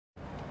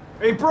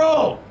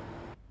April!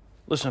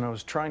 Listen, I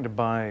was trying to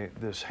buy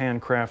this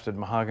handcrafted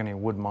mahogany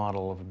wood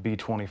model of a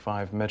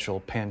B-25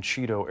 Mitchell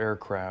Panchito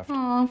aircraft.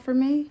 Aw, for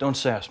me? Don't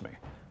sass me.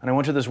 And I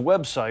went to this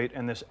website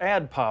and this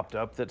ad popped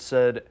up that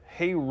said,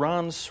 "Hey,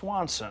 Ron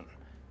Swanson,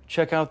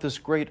 check out this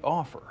great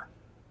offer."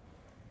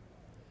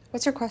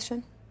 What's your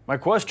question? My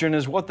question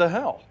is, what the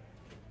hell?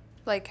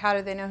 Like, how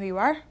do they know who you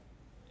are?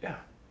 Yeah.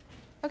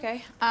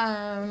 Okay.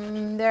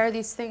 There are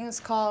these things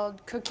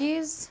called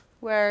cookies,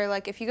 where,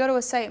 like, if you go to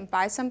a site and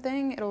buy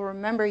something, it'll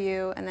remember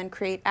you and then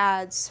create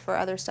ads for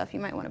other stuff you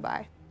might want to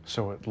buy.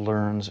 So it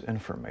learns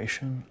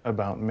information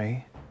about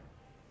me?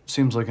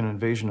 Seems like an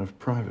invasion of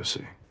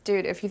privacy.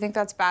 Dude, if you think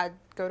that's bad,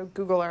 go to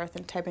Google Earth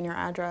and type in your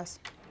address.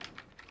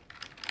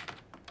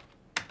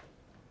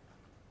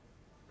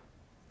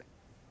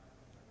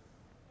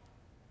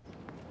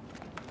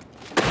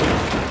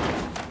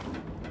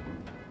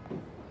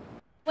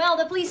 Well,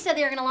 the police said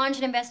they were going to launch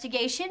an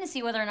investigation to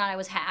see whether or not I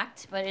was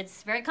hacked, but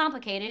it's very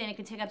complicated and it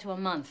could take up to a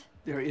month.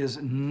 There is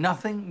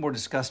nothing more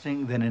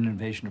disgusting than an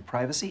invasion of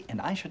privacy,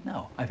 and I should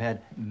know. I've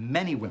had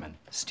many women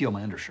steal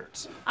my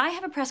undershirts. I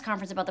have a press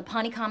conference about the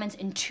Pawnee Commons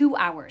in 2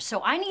 hours,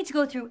 so I need to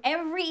go through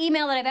every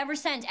email that I've ever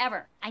sent,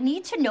 ever. I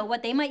need to know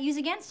what they might use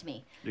against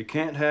me. You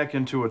can't hack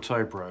into a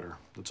typewriter.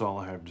 That's all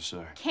I have to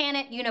say. Can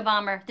it,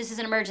 Unabomber? This is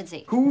an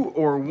emergency. Who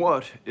or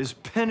what is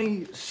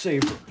Penny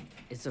Saver?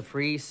 It's a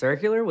free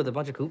circular with a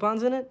bunch of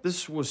coupons in it?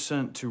 This was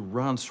sent to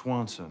Ron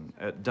Swanson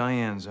at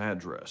Diane's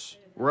address,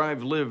 where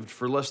I've lived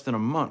for less than a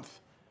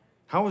month.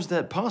 How is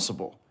that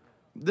possible?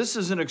 This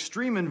is an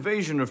extreme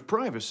invasion of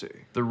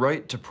privacy. The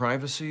right to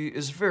privacy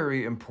is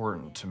very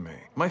important to me.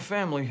 My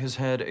family has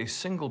had a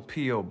single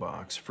P.O.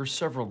 box for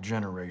several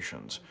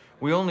generations.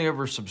 We only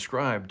ever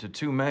subscribed to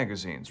 2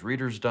 magazines,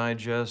 Reader's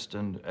Digest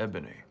and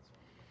Ebony.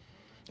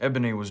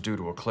 Ebony was due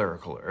to a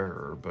clerical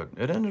error, but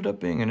it ended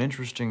up being an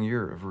interesting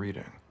year of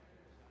reading.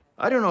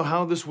 I don't know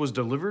how this was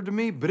delivered to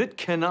me, but it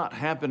cannot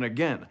happen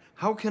again.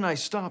 How can I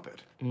stop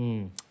it?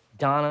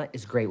 Donna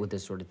is great with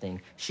this sort of thing.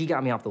 She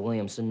got me off the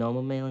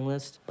Williams-Sonoma mailing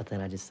list, but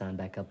then I just signed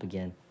back up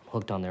again. I'm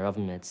hooked on their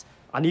oven mitts.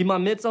 I need my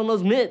mitts on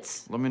those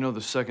mitts. Let me know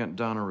the second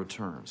Donna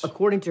returns.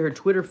 According to her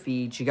Twitter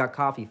feed, she got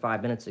coffee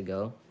 5 minutes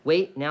ago.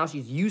 Wait, now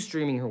she's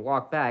Ustreaming her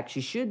walk back. She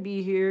should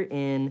be here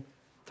in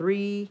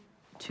 3,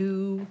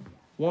 2,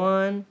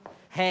 1.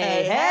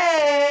 Hey,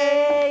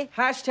 hey!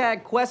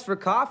 Hashtag quest for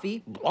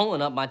coffee,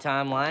 blowing up my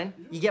timeline.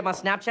 You get my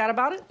Snapchat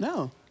about it?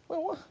 No.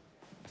 Wait, what?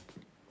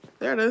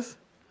 There it is.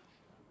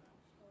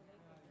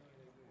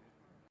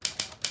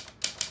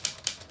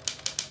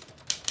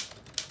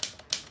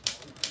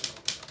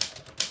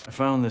 I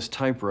found this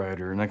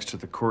typewriter next to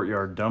the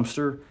courtyard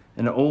dumpster,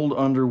 an old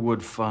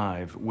Underwood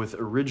 5 with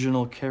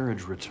original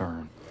carriage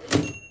return.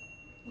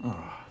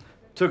 Oh.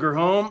 Took her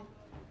home,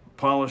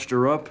 polished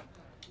her up,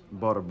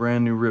 bought a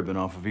brand new ribbon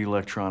off of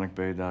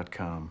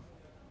electronicbay.com.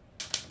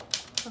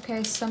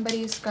 Okay,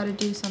 somebody's got to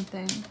do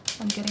something.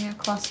 I'm getting a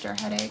cluster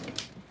headache.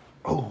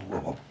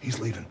 Oh, he's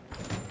leaving.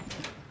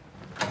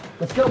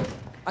 Let's go.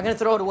 I'm gonna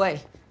throw it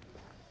away.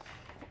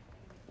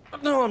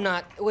 No, I'm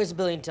not. It weighs 1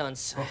 billion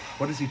tons. Oh,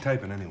 what is he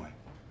typing anyway?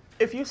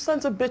 If you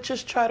sons of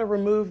bitches try to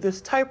remove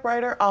this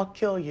typewriter, I'll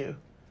kill you.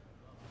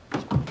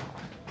 I'm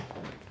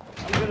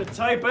gonna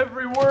type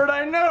every word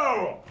I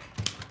know.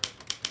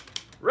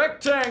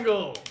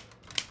 Rectangle,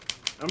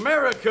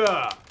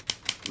 America,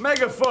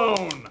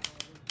 megaphone,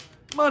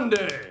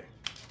 Monday,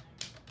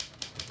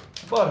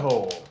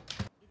 butthole.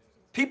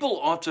 People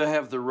ought to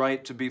have the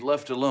right to be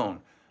left alone.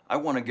 I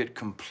want to get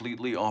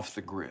completely off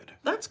the grid.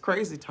 That's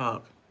crazy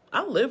talk.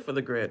 I live for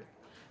the grid.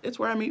 It's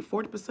where I meet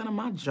 40% of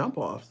my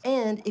jump-offs.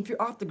 And if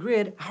you're off the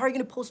grid, how are you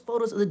gonna post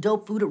photos of the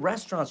dope food at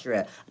restaurants you're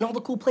at and all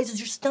the cool places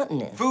you're stunting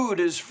in? Food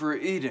is for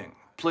eating.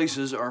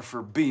 Places are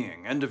for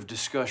being. End of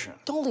discussion.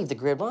 Don't leave the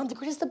grid, Ron. The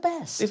grid is the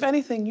best. If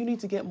anything, you need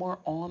to get more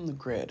on the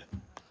grid.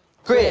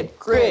 Grid,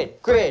 grid,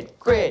 grid,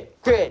 grid,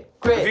 grid,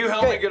 grid. If you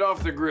help me get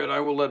off the grid, I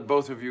will let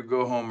both of you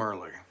go home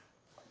early.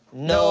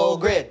 No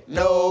grid,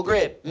 no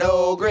grid,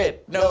 no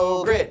grid,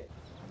 no grid.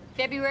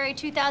 February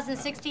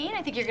 2016,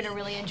 I think you're gonna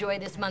really enjoy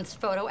this month's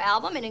photo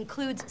album. It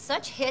includes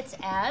such hits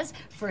as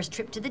First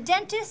Trip to the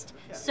Dentist,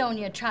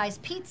 Sonia Tries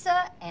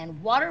Pizza,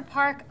 and Water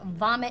Park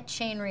Vomit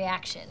Chain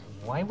Reaction.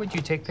 Why would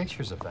you take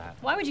pictures of that?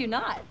 Why would you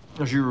not?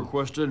 As you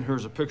requested,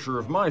 here's a picture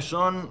of my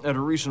son at a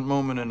recent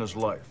moment in his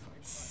life.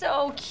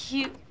 So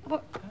cute.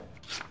 What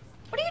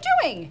are you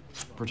doing?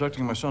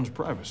 Protecting my son's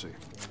privacy.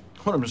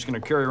 What, I'm just gonna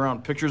carry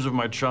around pictures of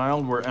my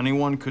child where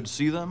anyone could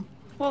see them?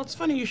 Well, it's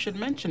funny you should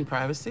mention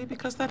privacy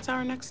because that's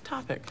our next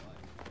topic.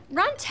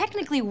 Ron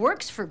technically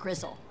works for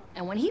Grizzle.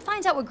 And when he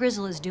finds out what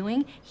Grizzle is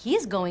doing,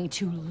 he's going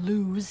to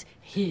lose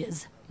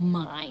his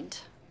mind.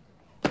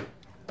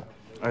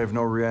 I have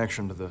no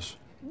reaction to this.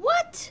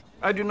 What?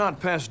 I do not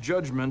pass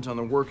judgment on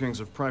the workings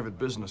of private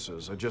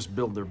businesses. I just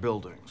build their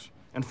buildings.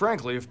 And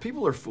frankly, if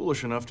people are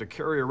foolish enough to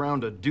carry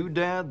around a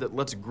doodad that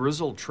lets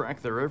Grizzle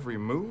track their every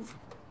move,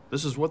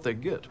 this is what they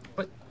get.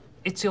 But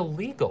it's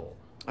illegal.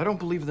 I don't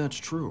believe that's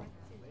true.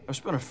 I've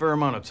spent a fair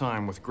amount of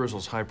time with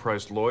Grizzle's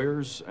high-priced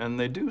lawyers, and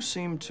they do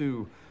seem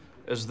to,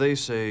 as they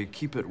say,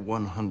 keep it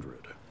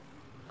 100.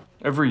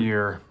 Every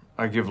year,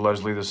 I give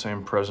Leslie the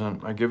same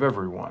present I give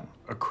everyone,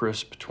 a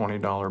crisp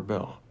 $20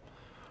 bill.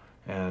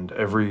 And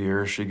every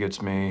year, she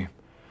gets me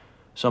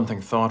something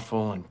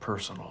thoughtful and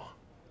personal.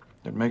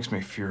 It makes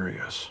me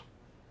furious.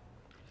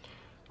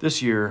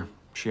 This year,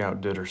 she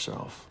outdid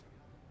herself.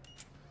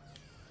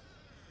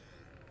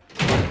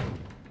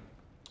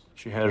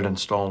 She had it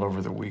installed over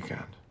the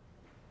weekend.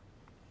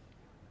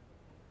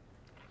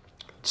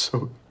 It's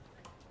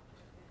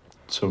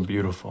so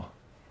beautiful.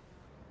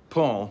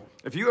 Paul,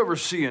 if you ever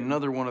see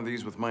another one of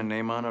these with my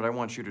name on it, I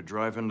want you to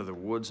drive into the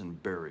woods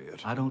and bury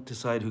it. I don't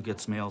decide who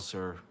gets mail,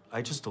 sir.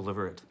 I just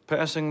deliver it.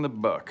 Passing the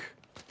buck.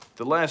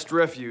 The last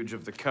refuge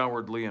of the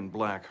cowardly and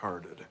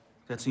black-hearted.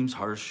 That seems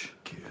harsh.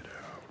 Get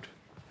out.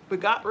 We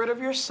got rid of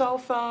your cell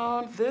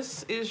phone.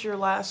 This is your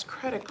last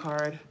credit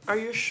card. Are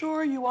you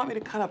sure you want me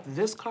to cut up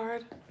this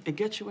card and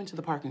get you into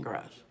the parking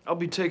garage? I'll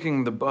be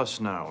taking the bus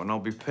now, and I'll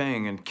be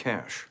paying in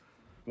cash.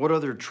 What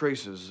other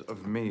traces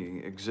of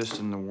me exist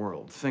in the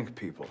world? Think,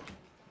 people.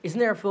 Isn't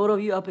there a photo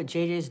of you up at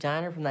JJ's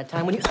Diner from that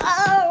time when you...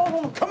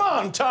 Oh! Come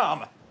on,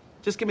 Tom!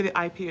 Just give me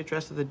the IP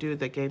address of the dude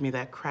that gave me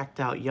that cracked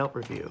out Yelp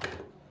review.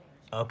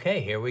 Okay,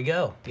 here we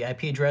go. The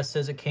IP address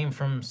says it came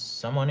from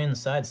someone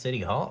inside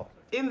City Hall.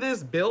 In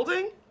this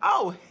building?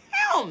 Oh,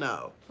 hell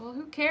no. Well,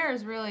 who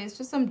cares, really? It's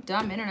just some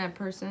dumb internet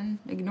person.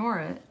 Ignore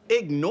it.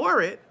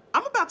 Ignore it?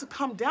 I'm about to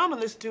come down on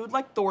this dude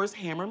like Thor's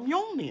hammer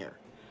Mjolnir.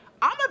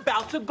 I'm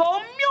about to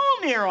go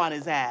Mjolnir on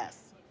his ass.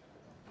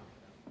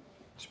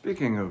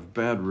 Speaking of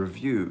bad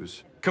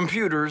reviews,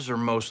 computers are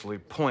mostly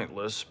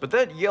pointless, but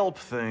that Yelp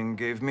thing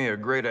gave me a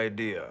great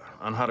idea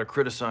on how to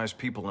criticize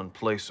people and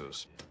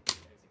places.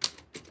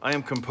 I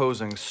am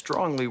composing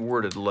strongly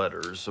worded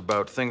letters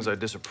about things I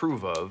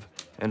disapprove of,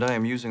 and I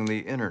am using the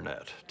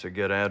internet to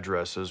get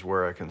addresses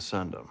where I can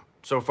send them.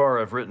 So far,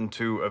 I've written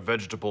to a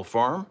vegetable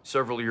farm,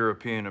 several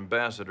European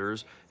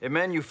ambassadors, a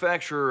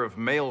manufacturer of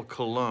male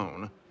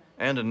cologne,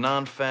 and a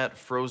non-fat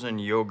frozen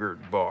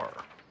yogurt bar.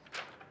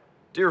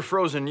 Dear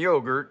frozen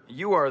yogurt,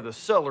 you are the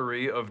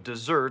celery of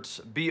desserts,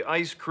 be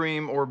ice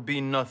cream or be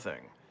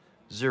nothing.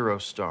 0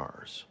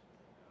 stars.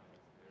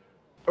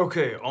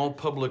 Okay, all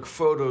public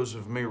photos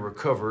of me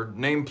recovered,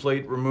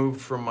 nameplate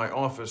removed from my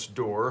office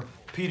door,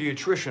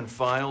 pediatrician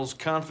files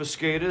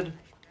confiscated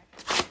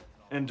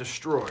and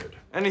destroyed.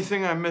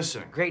 Anything I'm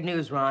missing? Great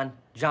news, Ron.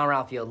 John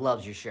Ralphio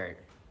loves your shirt.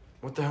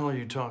 What the hell are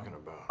you talking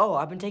about? Oh,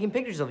 I've been taking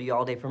pictures of you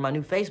all day for my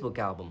new Facebook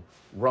album,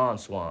 Ron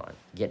Swan,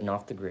 Getting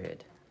Off the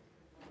Grid.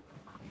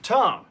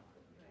 Tom,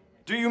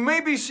 do you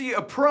maybe see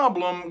a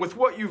problem with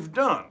what you've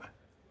done?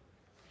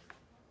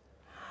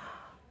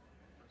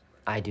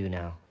 I do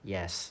now,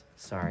 yes.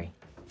 Sorry.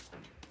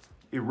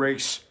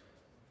 Erase.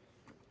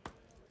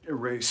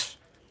 Erase.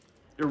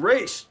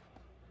 Erase!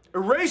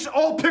 Erase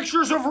all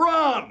pictures of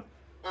Ron!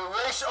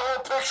 Erase all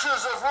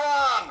pictures of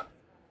Ron!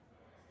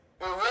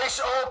 Erase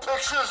all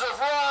pictures of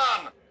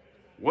Ron!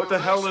 What the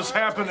hell is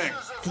happening?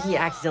 I think he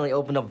accidentally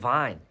opened up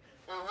Vine.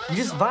 You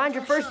just Vined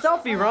your first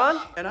selfie,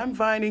 Ron. And I'm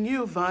vining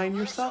you, vine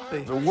your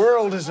selfie. The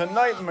world is a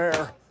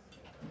nightmare.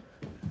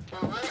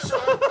 Erase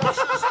all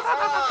pictures of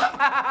Ron!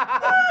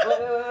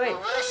 Wait.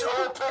 Erase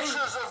all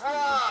pictures of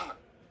Ron!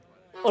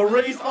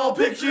 Erase all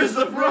pictures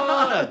of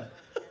Ron!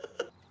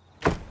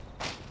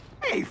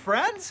 Hey,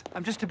 friends.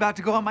 I'm just about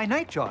to go on my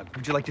night jog.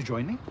 Would you like to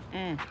join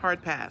me?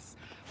 Hard pass.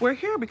 We're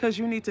here because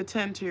you need to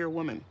tend to your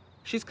woman.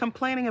 She's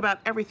complaining about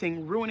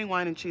everything ruining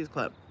Wine and Cheese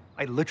Club.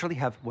 I literally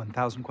have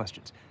 1,000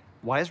 questions.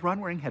 Why is Ron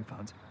wearing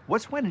headphones?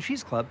 What's Wine and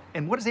Cheese Club?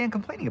 And what is Anne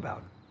complaining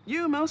about?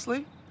 You,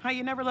 mostly. How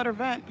you never let her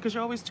vent because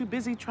you're always too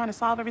busy trying to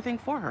solve everything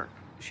for her.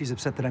 She's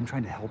upset that I'm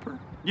trying to help her?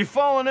 You've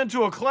fallen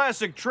into a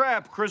classic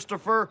trap,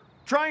 Christopher.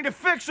 Trying to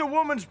fix a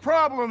woman's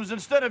problems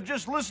instead of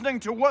just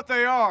listening to what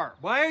they are.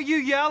 Why are you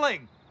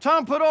yelling?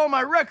 Tom put all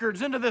my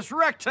records into this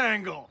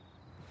rectangle.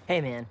 Hey,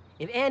 man,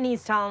 if Anne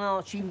needs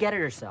Tylenol, she can get it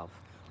herself.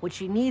 What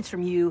she needs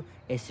from you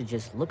is to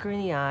just look her in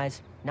the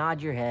eyes,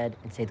 nod your head,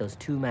 and say those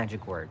 2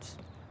 magic words.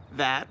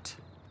 That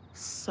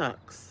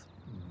sucks.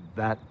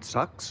 That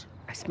sucks?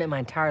 I spent my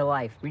entire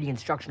life reading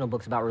instructional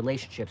books about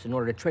relationships in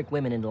order to trick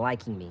women into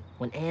liking me.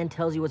 When Anne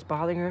tells you what's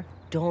bothering her,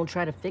 don't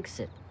try to fix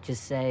it.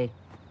 Just say,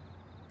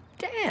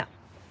 damn,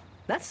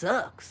 that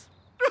sucks.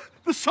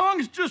 The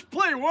songs just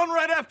play one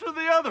right after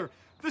the other.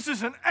 This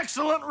is an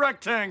excellent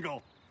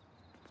rectangle.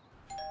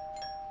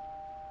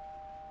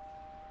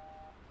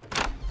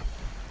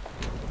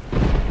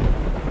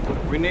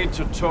 We need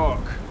to talk.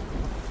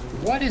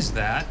 What is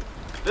that?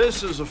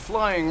 This is a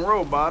flying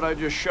robot I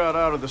just shot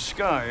out of the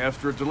sky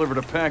after it delivered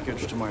a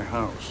package to my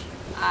house.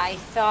 I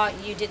thought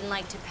you didn't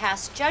like to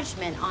pass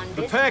judgment on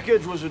The business.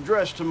 package was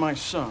addressed to my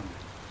son,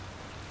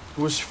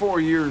 who is 4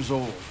 years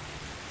old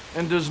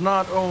and does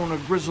not own a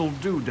grizzled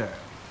doodad.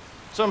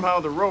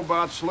 Somehow the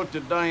robots looked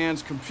at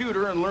Diane's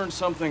computer and learned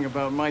something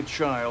about my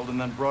child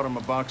and then brought him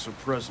a box of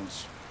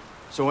presents.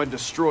 So I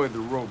destroyed the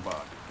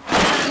robot.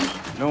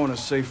 No one is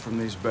safe from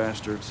these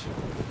bastards.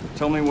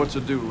 Tell me what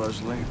to do,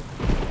 Leslie.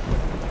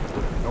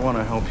 I want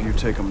to help you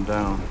take them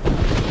down.